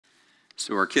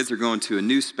So our kids are going to a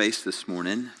new space this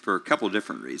morning for a couple of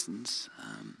different reasons.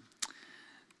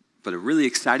 But a really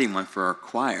exciting one for our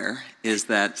choir is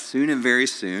that soon and very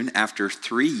soon, after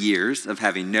 3 years of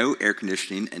having no air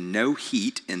conditioning and no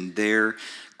heat in their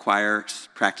choir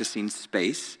practicing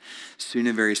space, soon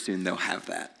and very soon they'll have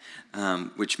that,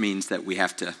 which means that we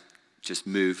have to just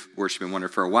move Worship and Wonder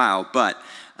for a while. But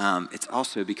it's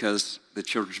also because the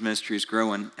children's ministry is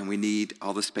growing and we need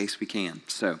all the space we can.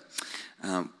 So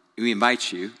we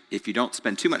invite you, if you don't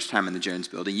spend too much time in the Jones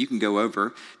building, you can go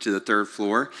over to the third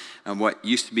floor. What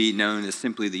used to be known as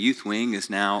simply the youth wing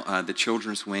is now the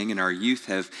children's wing, and our youth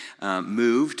have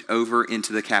moved over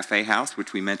into the cafe house,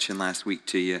 which we mentioned last week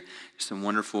to you. Some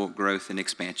wonderful growth and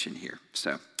expansion here.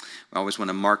 So we always want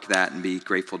to mark that and be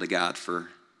grateful to God for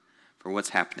what's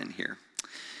happening here.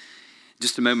 In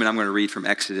just a moment, I'm going to read from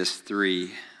Exodus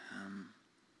 3.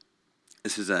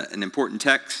 This is an important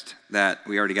text that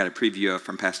we already got a preview of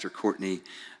from Pastor Courtney.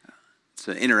 It's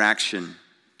an interaction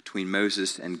between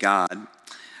Moses and God.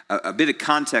 A bit of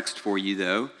context for you,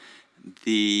 though.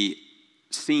 The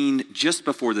scene just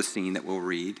before the scene that we'll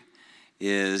read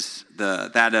is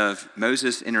that of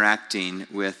Moses interacting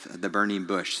with the burning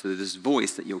bush. So this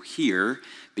voice that you'll hear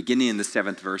beginning in the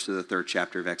 7th verse of the 3rd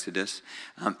chapter of Exodus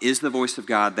is the voice of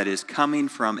God that is coming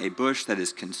from a bush that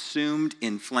is consumed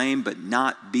in flame but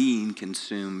not being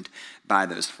consumed by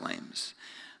those flames.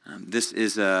 This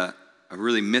is a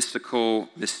really mystical,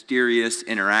 mysterious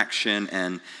interaction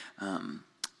and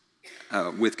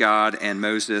with God and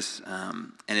Moses.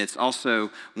 And it's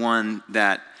also one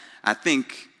that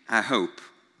I hope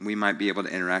we might be able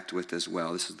to interact with as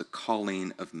well. This is the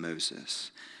calling of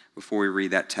Moses. Before we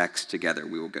read that text together,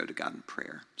 we will go to God in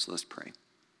prayer. So let's pray.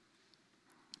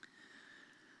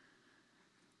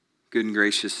 Good and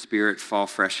gracious Spirit, fall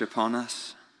fresh upon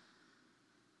us.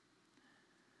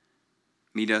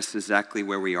 Meet us exactly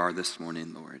where we are this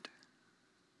morning, Lord.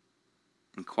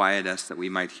 And quiet us that we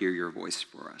might hear your voice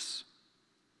for us.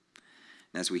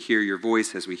 And as we hear your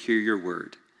voice, as we hear your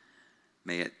word,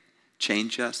 may it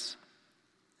change us,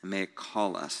 and may it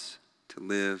call us to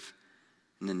live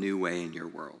in a new way in your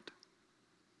world.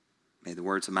 May the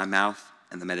words of my mouth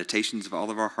and the meditations of all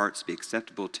of our hearts be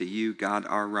acceptable to you, God,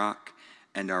 our rock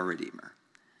and our Redeemer.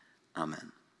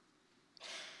 Amen.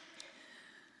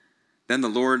 Then the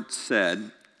Lord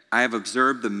said, I have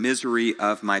observed the misery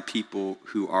of my people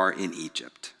who are in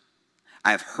Egypt. I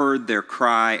have heard their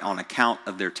cry on account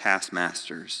of their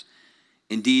taskmasters.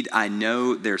 Indeed, I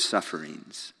know their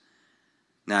sufferings.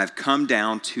 Now I've come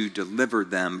down to deliver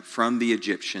them from the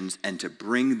Egyptians and to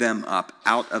bring them up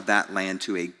out of that land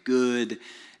to a good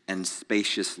and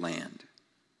spacious land,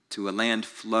 to a land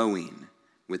flowing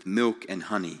with milk and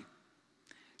honey,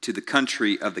 to the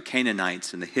country of the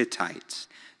Canaanites and the Hittites,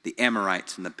 the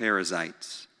Amorites and the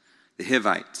Perizzites, the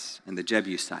Hivites and the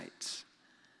Jebusites.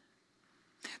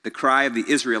 The cry of the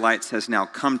Israelites has now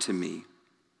come to me.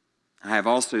 I have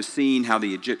also seen how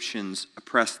the Egyptians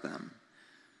oppress them.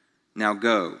 Now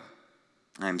go,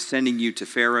 I am sending you to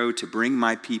Pharaoh to bring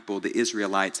my people, the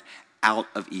Israelites, out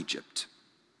of Egypt.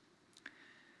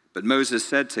 But Moses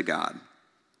said to God,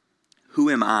 who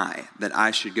am I that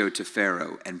I should go to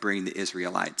Pharaoh and bring the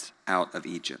Israelites out of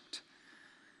Egypt?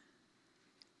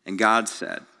 And God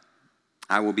said,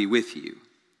 I will be with you,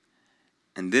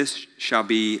 and this shall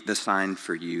be the sign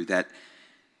for you that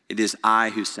it is I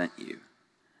who sent you.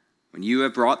 When you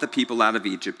have brought the people out of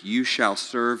Egypt, you shall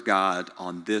serve God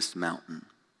on this mountain.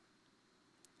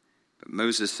 But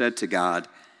Moses said to God,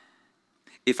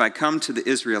 if I come to the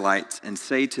Israelites and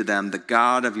say to them, the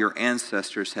God of your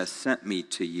ancestors has sent me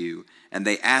to you, and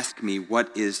they ask me,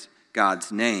 what is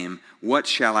God's name? What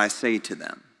shall I say to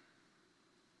them?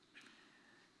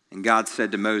 And God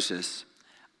said to Moses,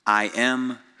 I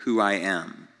am who I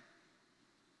am.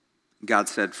 God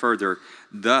said further,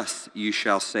 thus you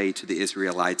shall say to the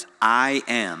Israelites, I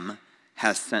am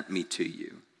has sent me to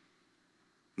you.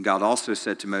 God also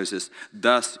said to Moses,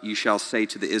 thus you shall say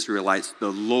to the Israelites,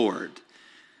 the Lord,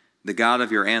 the God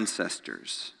of your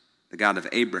ancestors, the God of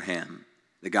Abraham,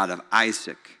 the God of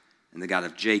Isaac, and the God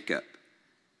of Jacob,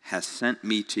 has sent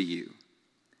me to you.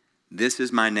 This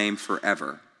is my name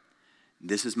forever.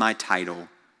 This is my title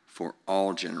for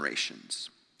all generations.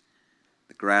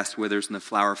 The grass withers and the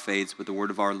flower fades, but the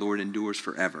word of our Lord endures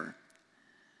forever.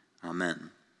 Amen.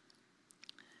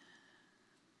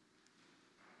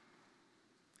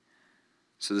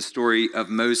 So the story of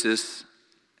Moses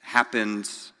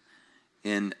happens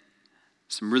in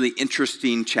some really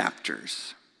interesting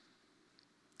chapters.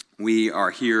 We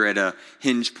are here at a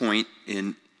hinge point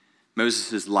in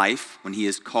Moses' life when he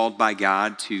is called by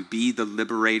God to be the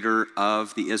liberator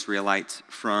of the Israelites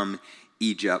from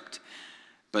Egypt.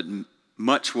 But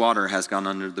much water has gone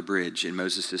under the bridge in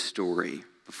Moses' story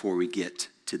before we get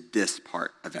to this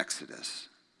part of Exodus.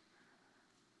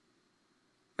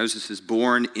 Moses is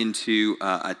born into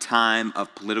a time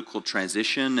of political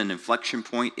transition, an inflection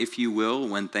point, if you will,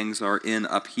 when things are in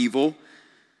upheaval.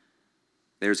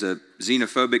 There's a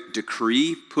xenophobic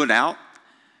decree put out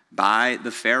by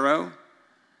the Pharaoh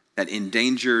that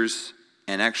endangers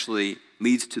and actually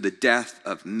leads to the death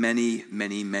of many,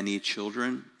 many, many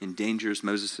children, endangers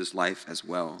Moses' life as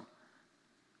well.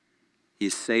 He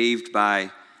is saved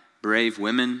by brave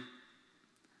women,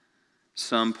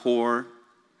 some poor,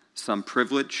 some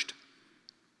privileged.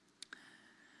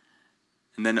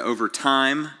 And then over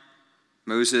time,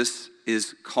 Moses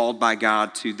is called by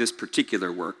God to this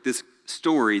particular work. This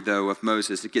story, though, of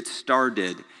Moses, it gets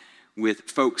started with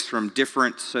folks from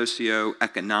different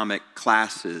socioeconomic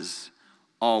classes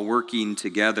all working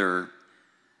together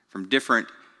from different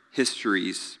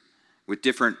histories with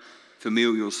different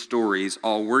familial stories,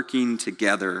 all working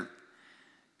together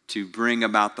to bring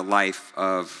about the life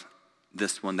of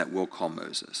this one that we'll call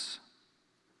Moses.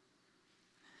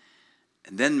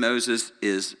 And then Moses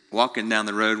is walking down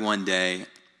the road one day,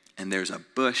 and there's a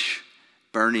bush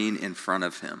burning in front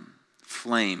of him,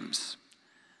 flames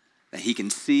that he can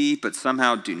see but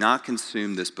somehow do not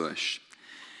consume this bush.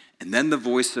 And then the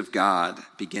voice of God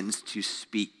begins to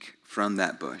speak from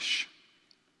that bush,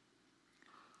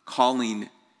 calling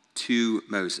to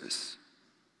Moses,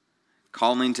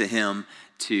 calling to him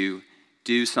to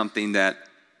do something that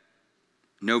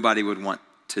nobody would want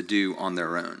to do on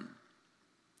their own.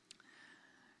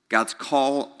 God's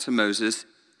call to Moses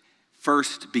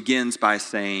first begins by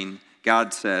saying,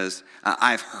 God says,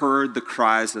 I've heard the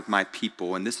cries of my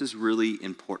people, and this is really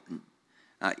important.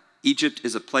 Egypt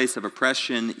is a place of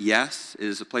oppression, yes. It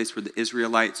is a place where the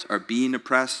Israelites are being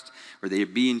oppressed, where they are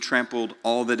being trampled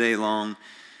all the day long.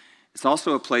 It's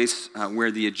also a place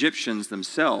where the Egyptians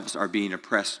themselves are being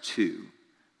oppressed too.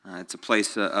 It's a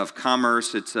place of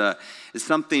commerce. It's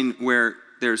something where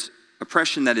there's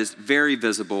oppression that is very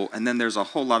visible, and then there's a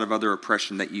whole lot of other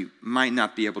oppression that you might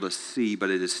not be able to see, but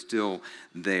it is still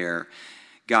there.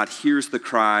 God hears the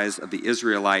cries of the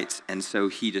Israelites, and so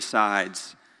he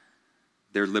decides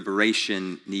their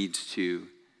liberation needs to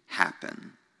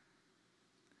happen.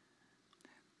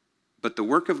 But the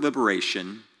work of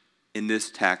liberation in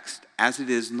this text, as it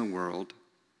is in the world,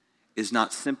 is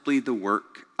not simply the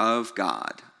work of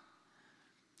God.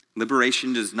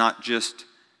 Liberation does not just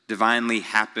divinely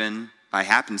happen by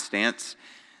happenstance.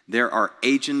 There are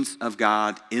agents of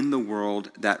God in the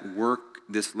world that work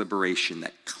this liberation,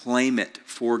 that claim it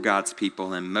for God's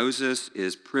people. And Moses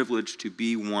is privileged to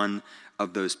be one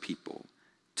of those people,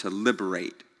 to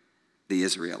liberate the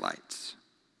Israelites.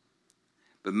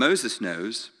 But Moses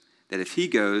knows that if he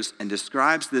goes and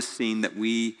describes this scene that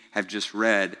we have just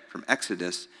read from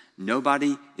Exodus,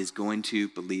 nobody is going to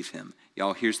believe him.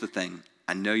 Y'all, here's the thing.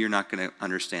 I know you're not going to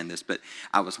understand this, but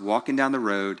I was walking down the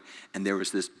road and there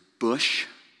was this bush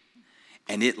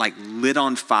and it like lit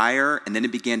on fire and then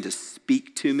it began to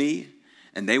speak to me.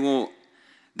 And they will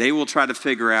try to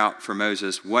figure out for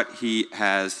Moses what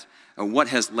has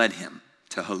led him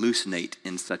to hallucinate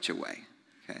in such a way.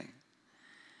 Okay.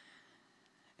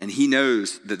 And he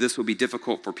knows that this will be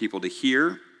difficult for people to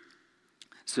hear.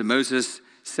 So Moses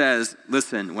says,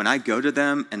 listen, when I go to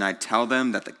them and I tell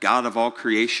them that the God of all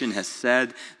creation has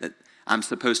said that I'm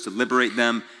supposed to liberate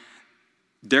them,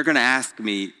 they're going to ask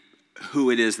me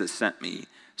who it is that sent me.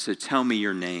 So tell me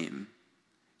your name.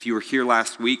 If you were here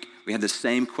last week, we had the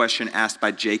same question asked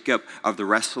by Jacob of the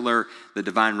wrestler, the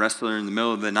divine wrestler in the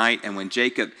middle of the night. And when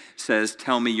Jacob says,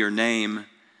 tell me your name,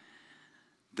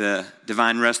 the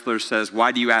divine wrestler says,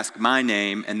 why do you ask my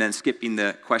name? And then skipping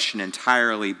the question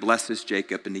entirely, blesses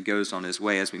Jacob and he goes on his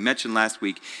way. As we mentioned last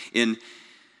week,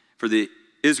 for the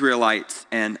Israelites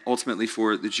and ultimately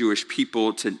for the Jewish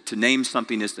people, to name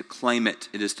something is to claim it.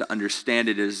 It is to understand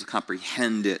it. It is to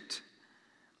comprehend it.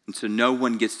 And so no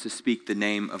one gets to speak the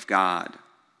name of God.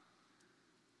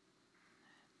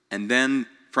 And then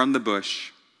from the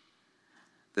bush,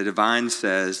 the divine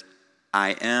says,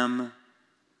 I am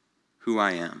who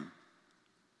I am.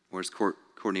 Or as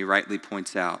Courtney rightly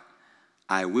points out,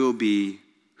 I will be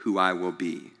who I will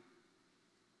be.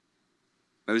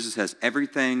 Moses has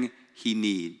everything he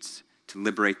needs to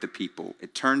liberate the people.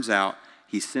 It turns out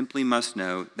he simply must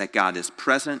know that God is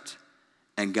present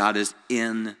and God is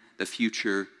in the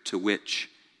future to which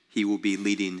he will be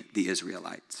leading the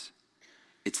Israelites.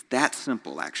 It's that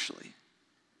simple, actually.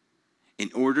 In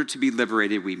order to be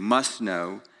liberated, we must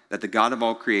know that the God of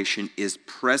all creation is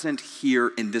present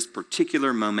here in this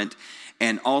particular moment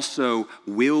and also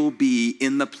will be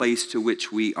in the place to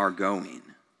which we are going.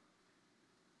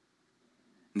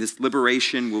 And this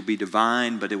liberation will be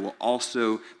divine, but it will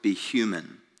also be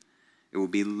human. It will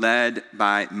be led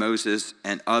by Moses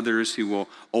and others who will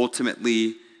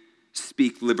ultimately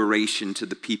speak liberation to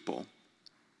the people.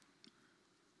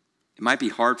 It might be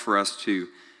hard for us to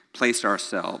place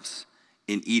ourselves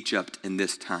in Egypt in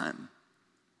this time,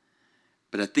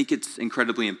 but I think it's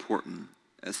incredibly important,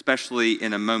 especially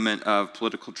in a moment of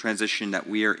political transition that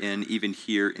we are in, even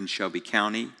here in Shelby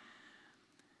County,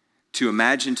 to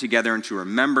imagine together and to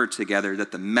remember together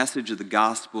that the message of the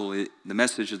gospel, the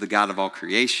message of the God of all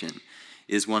creation,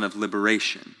 is one of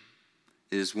liberation.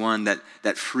 It is one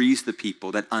that frees the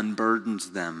people, that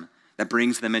unburdens them, that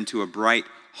brings them into a bright,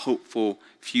 hopeful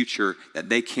future that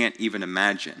they can't even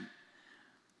imagine.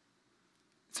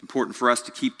 It's important for us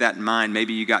to keep that in mind.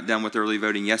 Maybe you got done with early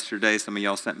voting yesterday. Some of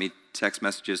y'all sent me text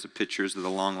messages of pictures of the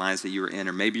long lines that you were in,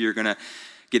 or maybe you're going to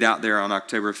get out there on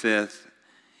October 5th.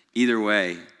 Either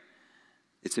way,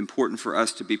 it's important for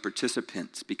us to be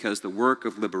participants because the work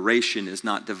of liberation is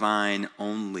not divine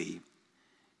only.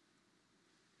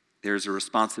 There's a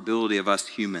responsibility of us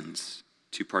humans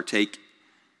to partake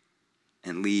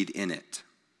and lead in it.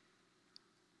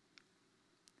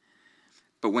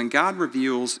 But when God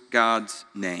reveals God's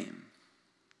name,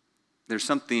 there's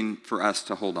something for us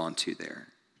to hold on to there.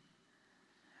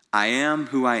 I am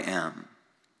who I am,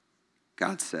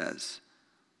 God says.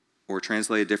 Or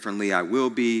translated differently, I will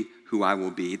be who I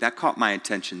will be. That caught my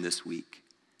attention this week.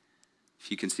 If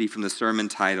you can see from the sermon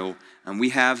title,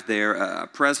 we have there a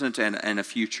present and a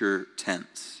future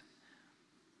tense.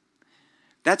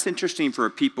 That's interesting for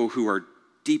people who are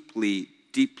deeply,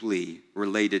 deeply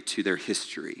related to their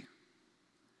history.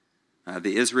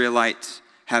 The Israelites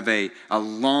have a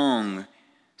long,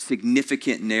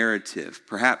 significant narrative.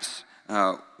 Perhaps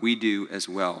we do as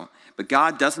well. But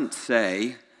God doesn't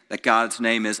say that God's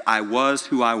name is I was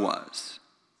who I was.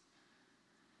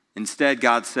 Instead,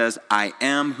 God says, I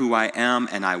am who I am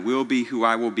and I will be who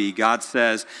I will be. God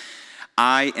says,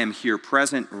 I am here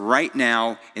present right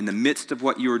now in the midst of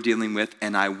what you are dealing with,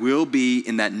 and I will be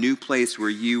in that new place where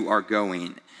you are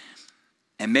going.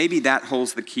 And maybe that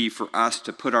holds the key for us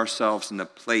to put ourselves in the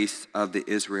place of the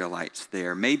Israelites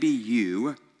there. Maybe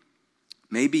you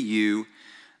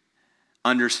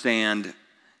understand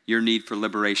your need for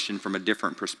liberation from a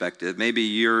different perspective. Maybe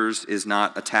yours is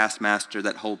not a taskmaster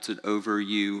that holds it over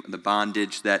you, the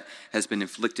bondage that has been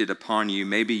inflicted upon you.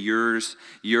 Maybe your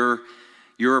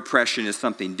oppression is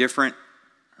something different.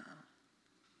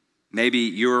 Maybe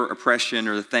your oppression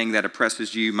or the thing that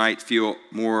oppresses you might feel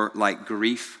more like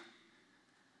grief.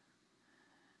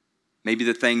 Maybe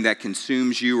the thing that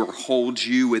consumes you or holds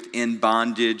you within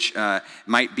bondage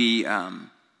might be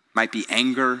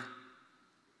anger.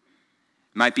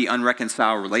 It might be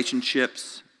unreconciled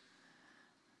relationships.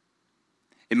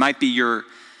 It might be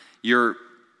your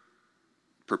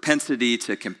propensity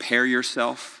to compare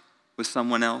yourself with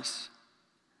someone else.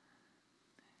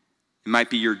 It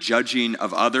might be your judging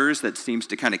of others that seems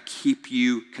to kind of keep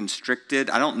you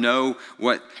constricted. I don't know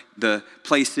what the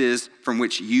place is from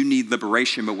which you need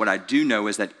liberation, but what I do know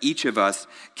is that each of us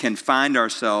can find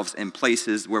ourselves in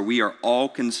places where we are all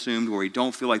consumed, where we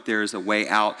don't feel like there is a way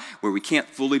out, where we can't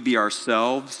fully be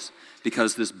ourselves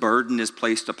because this burden is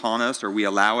placed upon us, or we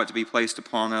allow it to be placed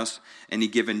upon us any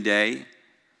given day.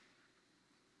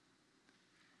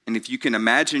 And if you can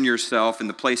imagine yourself in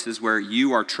the places where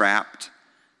you are trapped,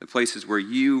 the places where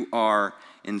you are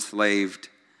enslaved,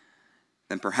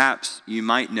 then perhaps you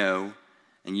might know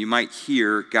and you might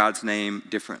hear God's name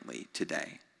differently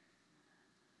today.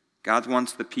 God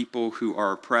wants the people who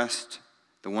are oppressed,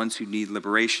 the ones who need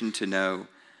liberation, to know,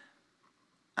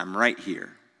 I'm right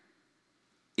here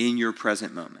in your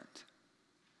present moment.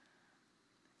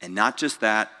 And not just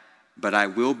that, but I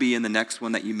will be in the next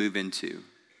one that you move into.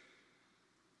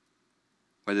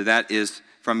 Whether that is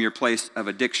from your place of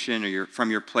addiction or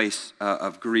from your place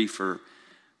of grief or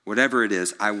whatever it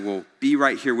is, I will be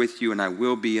right here with you and I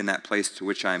will be in that place to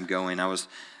which I am going. I was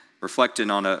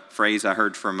reflecting on a phrase I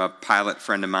heard from a pilot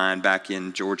friend of mine back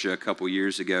in Georgia a couple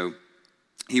years ago.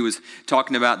 He was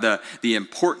talking about the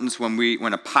importance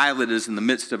when a pilot is in the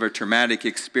midst of a traumatic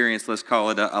experience, let's call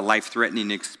it a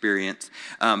life-threatening experience.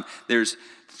 There's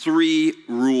 3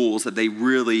 rules that they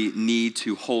really need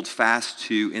to hold fast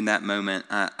to in that moment.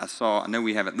 I know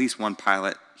we have at least one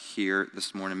pilot here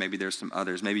this morning. Maybe there's some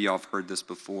others. Maybe y'all have heard this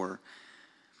before.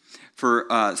 For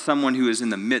someone who is in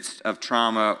the midst of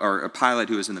trauma, or a pilot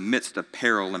who is in the midst of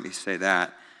peril, let me say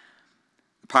that,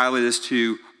 the pilot is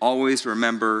to always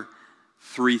remember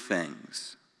 3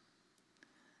 things.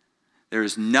 There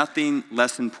is nothing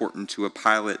less important to a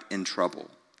pilot in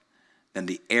trouble than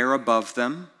the air above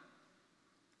them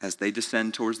as they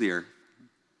descend towards the earth,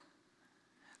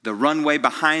 the runway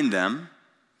behind them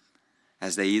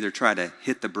as they either try to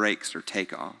hit the brakes or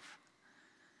take off,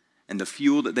 and the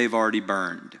fuel that they've already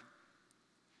burned.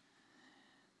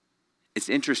 It's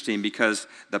interesting because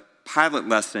the pilot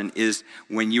lesson is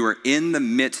when you are in the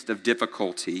midst of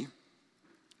difficulty,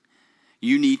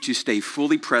 you need to stay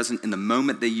fully present in the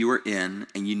moment that you are in,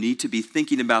 and you need to be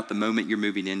thinking about the moment you're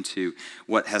moving into.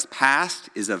 What has passed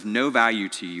is of no value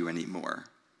to you anymore.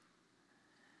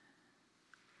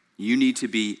 You need to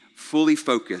be fully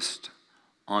focused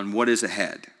on what is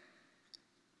ahead.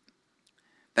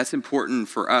 That's important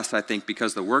for us, I think,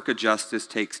 because the work of justice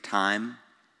takes time.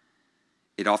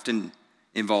 It often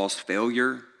involves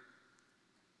failure.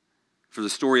 For the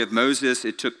story of Moses,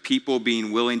 it took people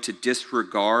being willing to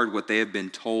disregard what they have been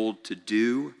told to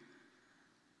do.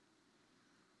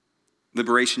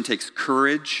 Liberation takes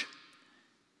courage.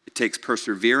 It takes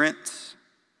perseverance.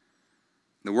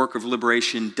 The work of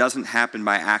liberation doesn't happen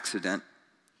by accident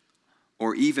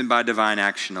or even by divine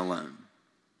action alone.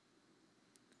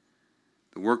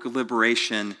 The work of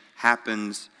liberation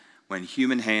happens when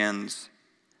human hands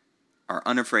are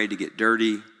unafraid to get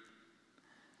dirty,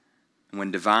 and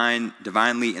when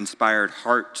divinely inspired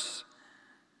hearts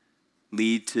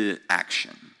lead to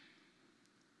action.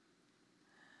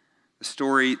 The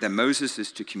story that Moses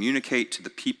is to communicate to the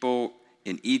people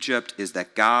in Egypt is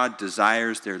that God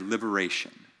desires their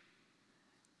liberation.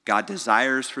 God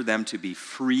desires for them to be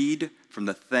freed from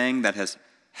the thing that has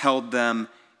held them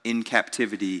in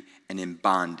captivity and in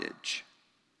bondage.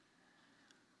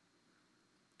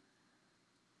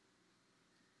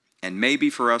 And maybe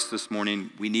for us this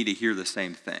morning, we need to hear the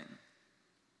same thing.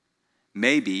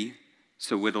 Maybe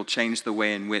so it'll change the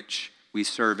way in which we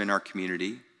serve in our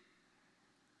community.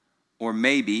 Or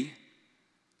maybe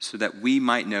so that we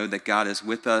might know that God is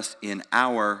with us in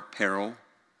our peril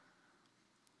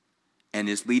and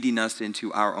is leading us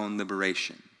into our own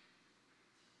liberation.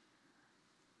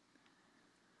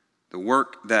 The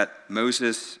work that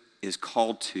Moses is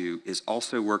called to is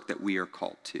also work that we are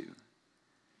called to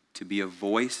be a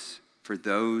voice for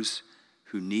those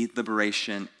who need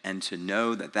liberation and to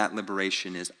know that that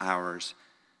liberation is ours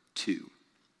too.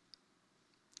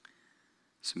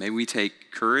 So may we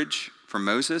take courage from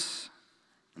Moses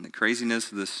and the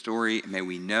craziness of this story, and may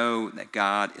we know that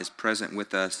God is present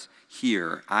with us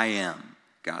here. I am,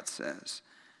 God says,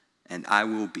 and I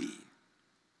will be.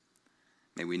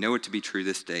 May we know it to be true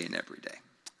this day and every day.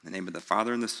 In the name of the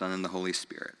Father, and the Son, and the Holy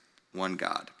Spirit, one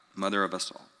God, Mother of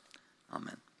us all.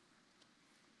 Amen.